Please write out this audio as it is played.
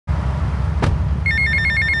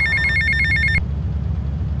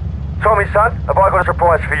Tommy, son, have I got a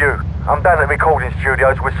surprise for you? I'm down at the recording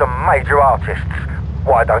studios with some major artists.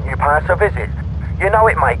 Why don't you pay us a visit? You know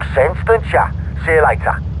it makes sense, don't ya? See you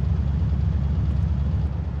later.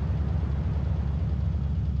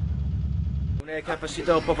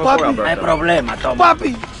 Papi, No hay problema, Tommy.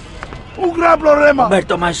 papi, un gran problema.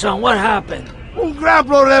 Umberto, my son, what happened? Un gran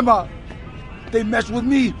problema. They messed with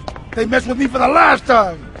me. They messed with me for the last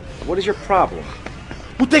time. What is your problem?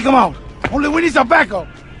 We'll take them out. Only we need some backup.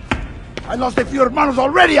 I lost a few hermanos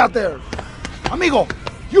already out there. Amigo,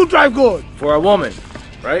 you drive good. For a woman,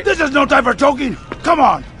 right? This is no time for joking. Come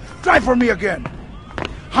on, drive for me again.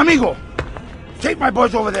 Amigo, take my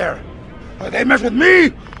boys over there. They mess with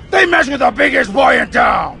me, they mess with the biggest boy in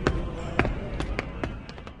town.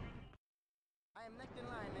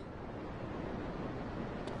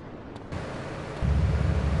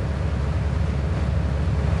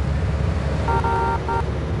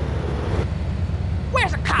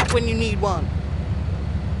 Where's a cop when you need one?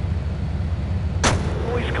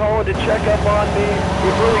 Always calling to check up on me.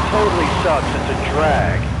 It really totally sucks. It's a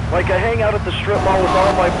drag. Like I hang out at the strip mall with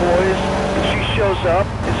all my boys, and she shows up.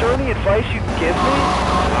 Is there any advice you can give me?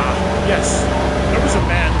 Yes. There was a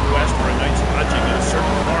man who asked for a night's lodging at a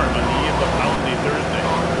certain farm on the eve of Holiday Thursday.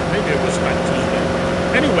 Maybe it was Fat Tuesday.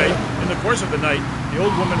 Anyway, in the course of the night, the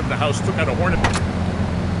old woman of the house took out a hornet.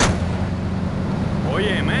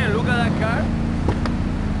 Oye, man, look at that car.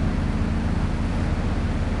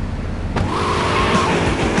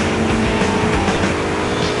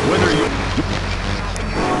 Whether you...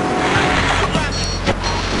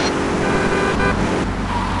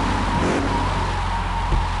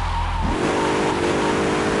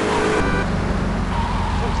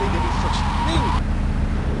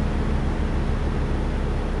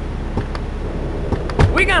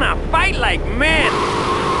 We're gonna fight like men.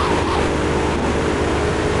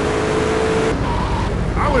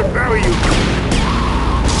 I will bury you.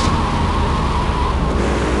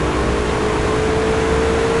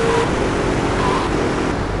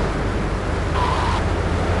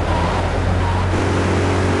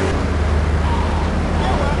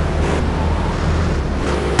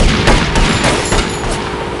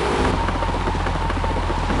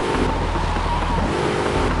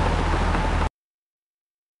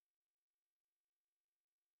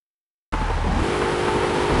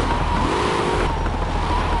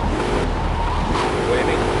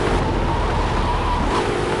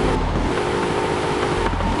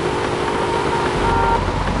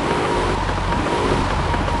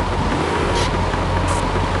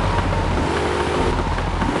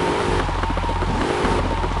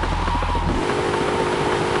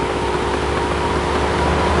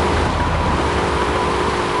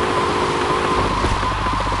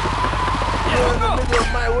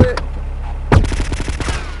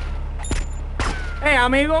 Hey,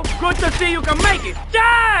 amigo, good to see you can make it.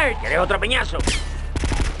 Charge! ¿Quieres otro piñazo?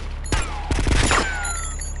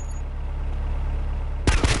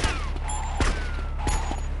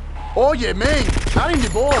 Oye, man, not in the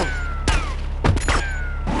ball.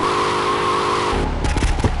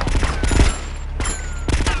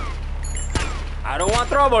 I don't want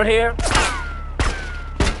trouble here.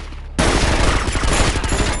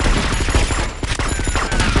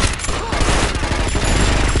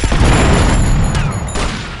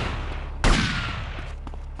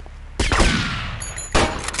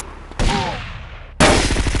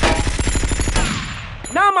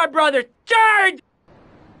 Now, my brother, charge!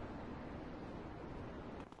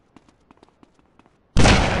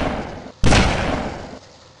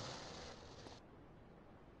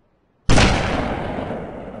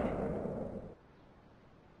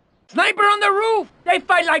 Sniper on the roof! They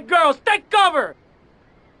fight like girls! Take cover!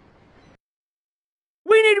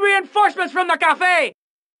 We need reinforcements from the cafe!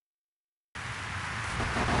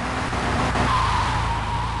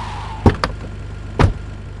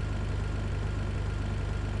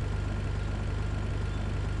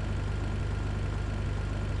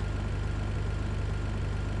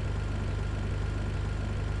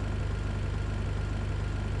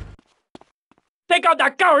 Take out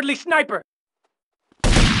that cowardly sniper!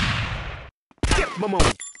 Mamão.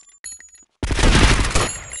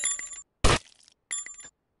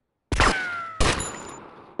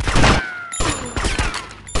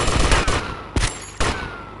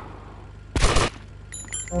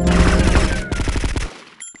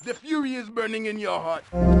 The fury is burning in your heart.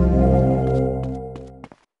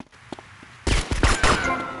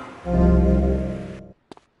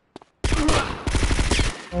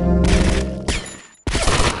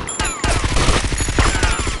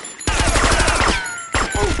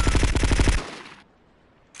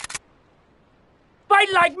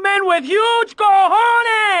 Fight like men with huge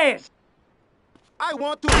cojones! I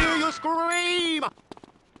want to hear you scream!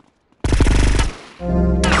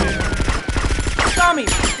 Tommy,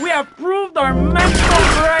 we have proved our mental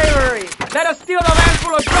bravery. Let us steal the van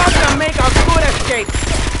full of drugs and make a good escape.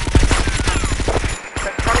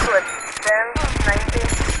 Respond to it. 10, 19,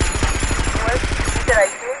 West, meter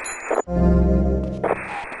ID.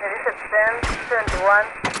 There is a 10, 71,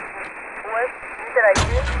 West, meter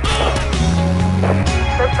ID.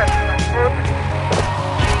 Suspect on foot.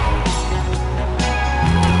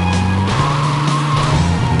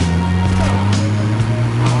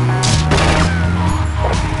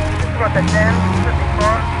 Got a 10, 34,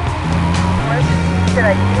 West, meter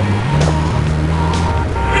ID.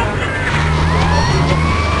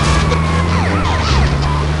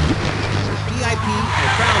 VIP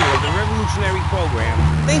and founder of the revolutionary program,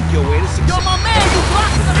 think your way to success. Yo, my man, you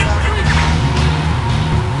blocked the street!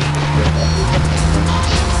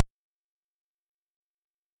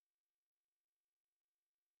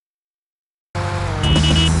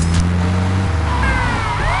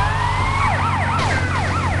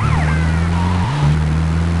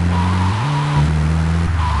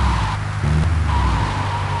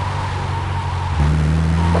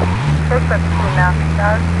 Suspect now,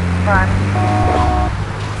 van.